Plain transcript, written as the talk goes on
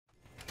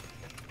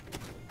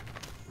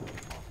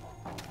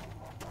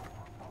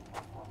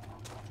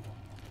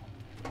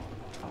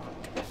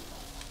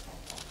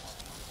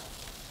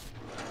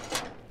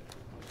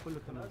كله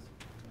تمام.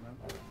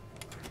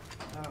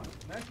 تمام.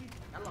 ماشي؟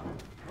 يلا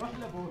روح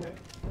لابوها.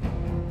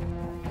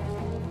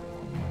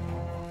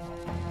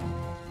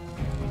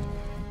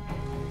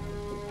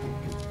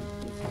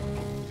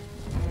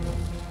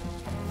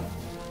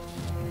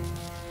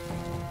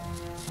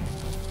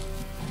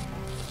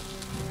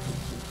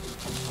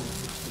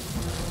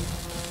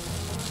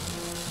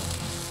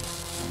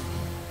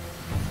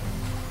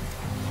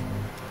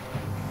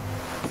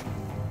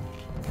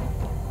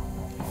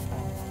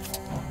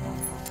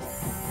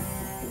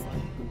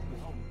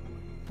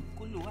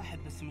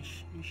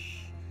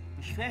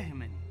 مش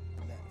فاهم انا.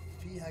 لا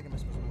في حاجه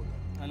مش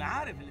مظبوطه. انا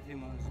عارف اللي فيه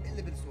مظبوط.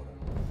 اللي بالصوره.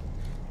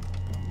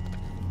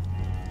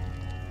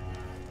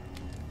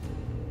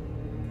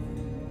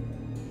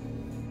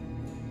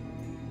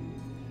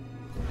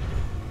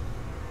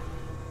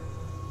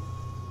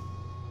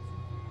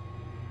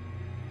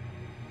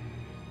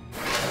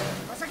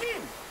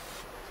 مساكين.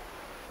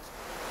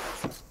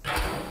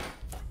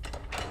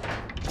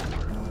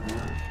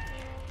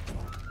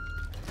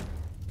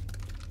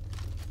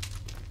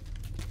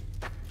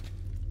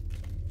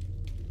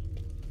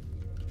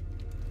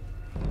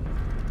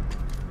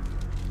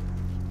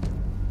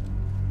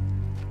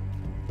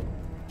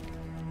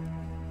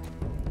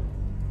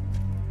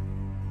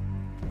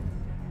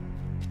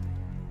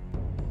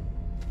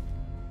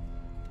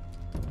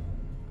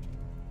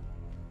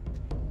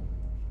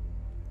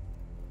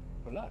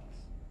 Relax.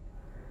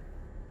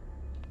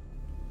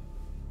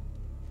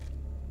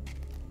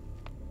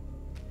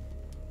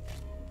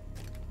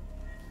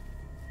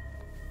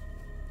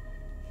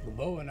 The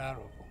bow and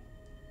arrow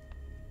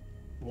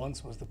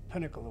once was the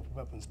pinnacle of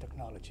weapons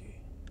technology.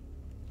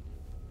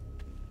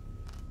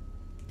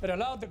 It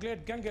allowed the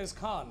great Genghis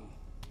Khan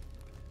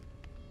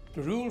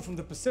to rule from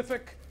the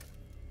Pacific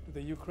to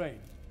the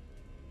Ukraine,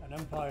 an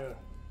empire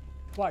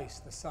twice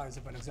the size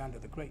of Alexander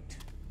the Great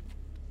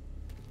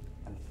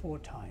and 4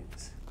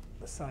 times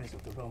the size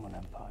of the Roman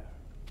Empire.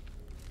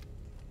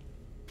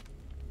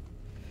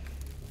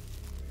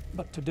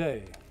 But today,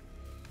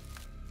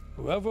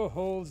 whoever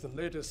holds the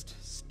latest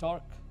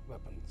Stark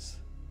weapons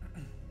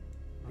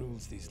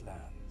rules these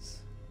lands.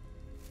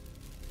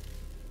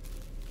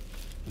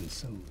 And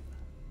soon,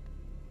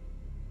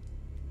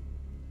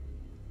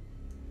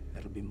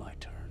 it'll be my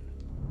turn.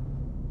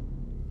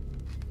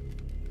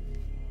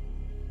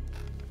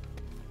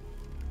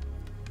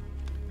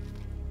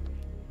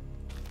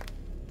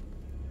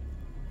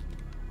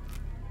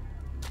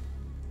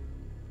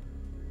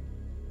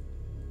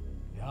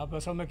 यहाँ पे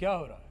असल में क्या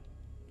हो रहा है?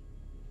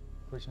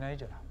 कुछ नहीं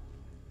जनाब,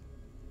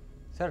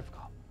 सिर्फ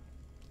काम।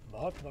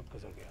 बहुत वक्त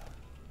गुजर गया।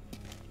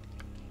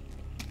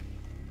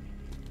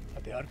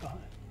 हथियार कहाँ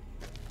है?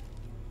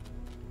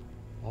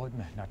 बहुत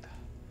मेहनत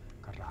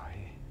कर रहा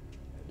है,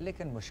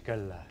 लेकिन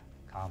मुश्किल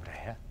काम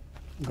रहे।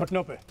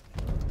 घुटनों पे।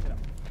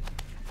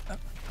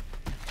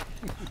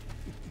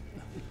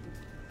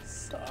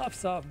 साफ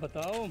साफ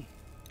बताओ,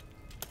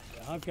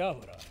 यहाँ क्या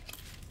हो रहा है?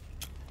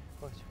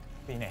 कुछ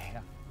भी नहीं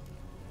है।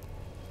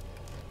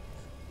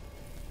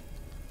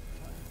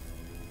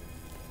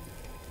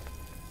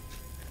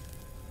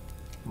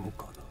 मुँह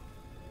खोलो।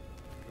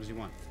 What does he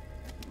want?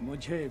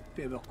 मुझे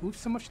बेवकूफ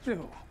समझते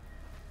हो?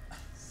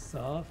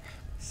 साफ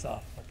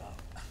साफ बताओ,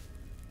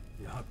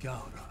 यहाँ क्या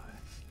हो रहा है?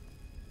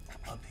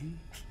 अभी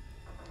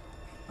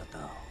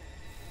बताओ।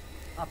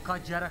 आपका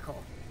जेरिको।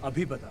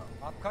 अभी बताओ।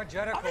 आपका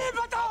जेरिको। अभी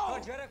बताओ। आपका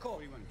Jericho. What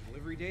do you want?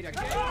 Delivery date? I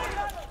can't.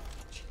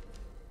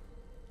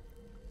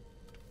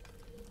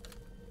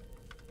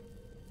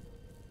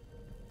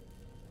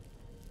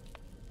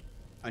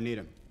 I need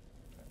him.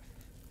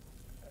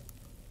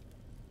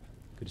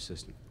 Good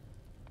assistant.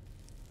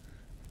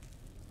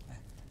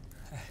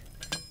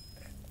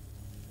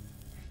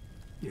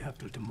 You have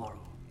till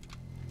tomorrow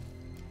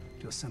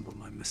to assemble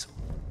my missile.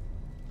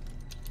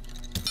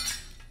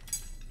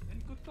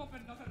 इन कुत्तों पे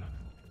नजर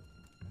रखो।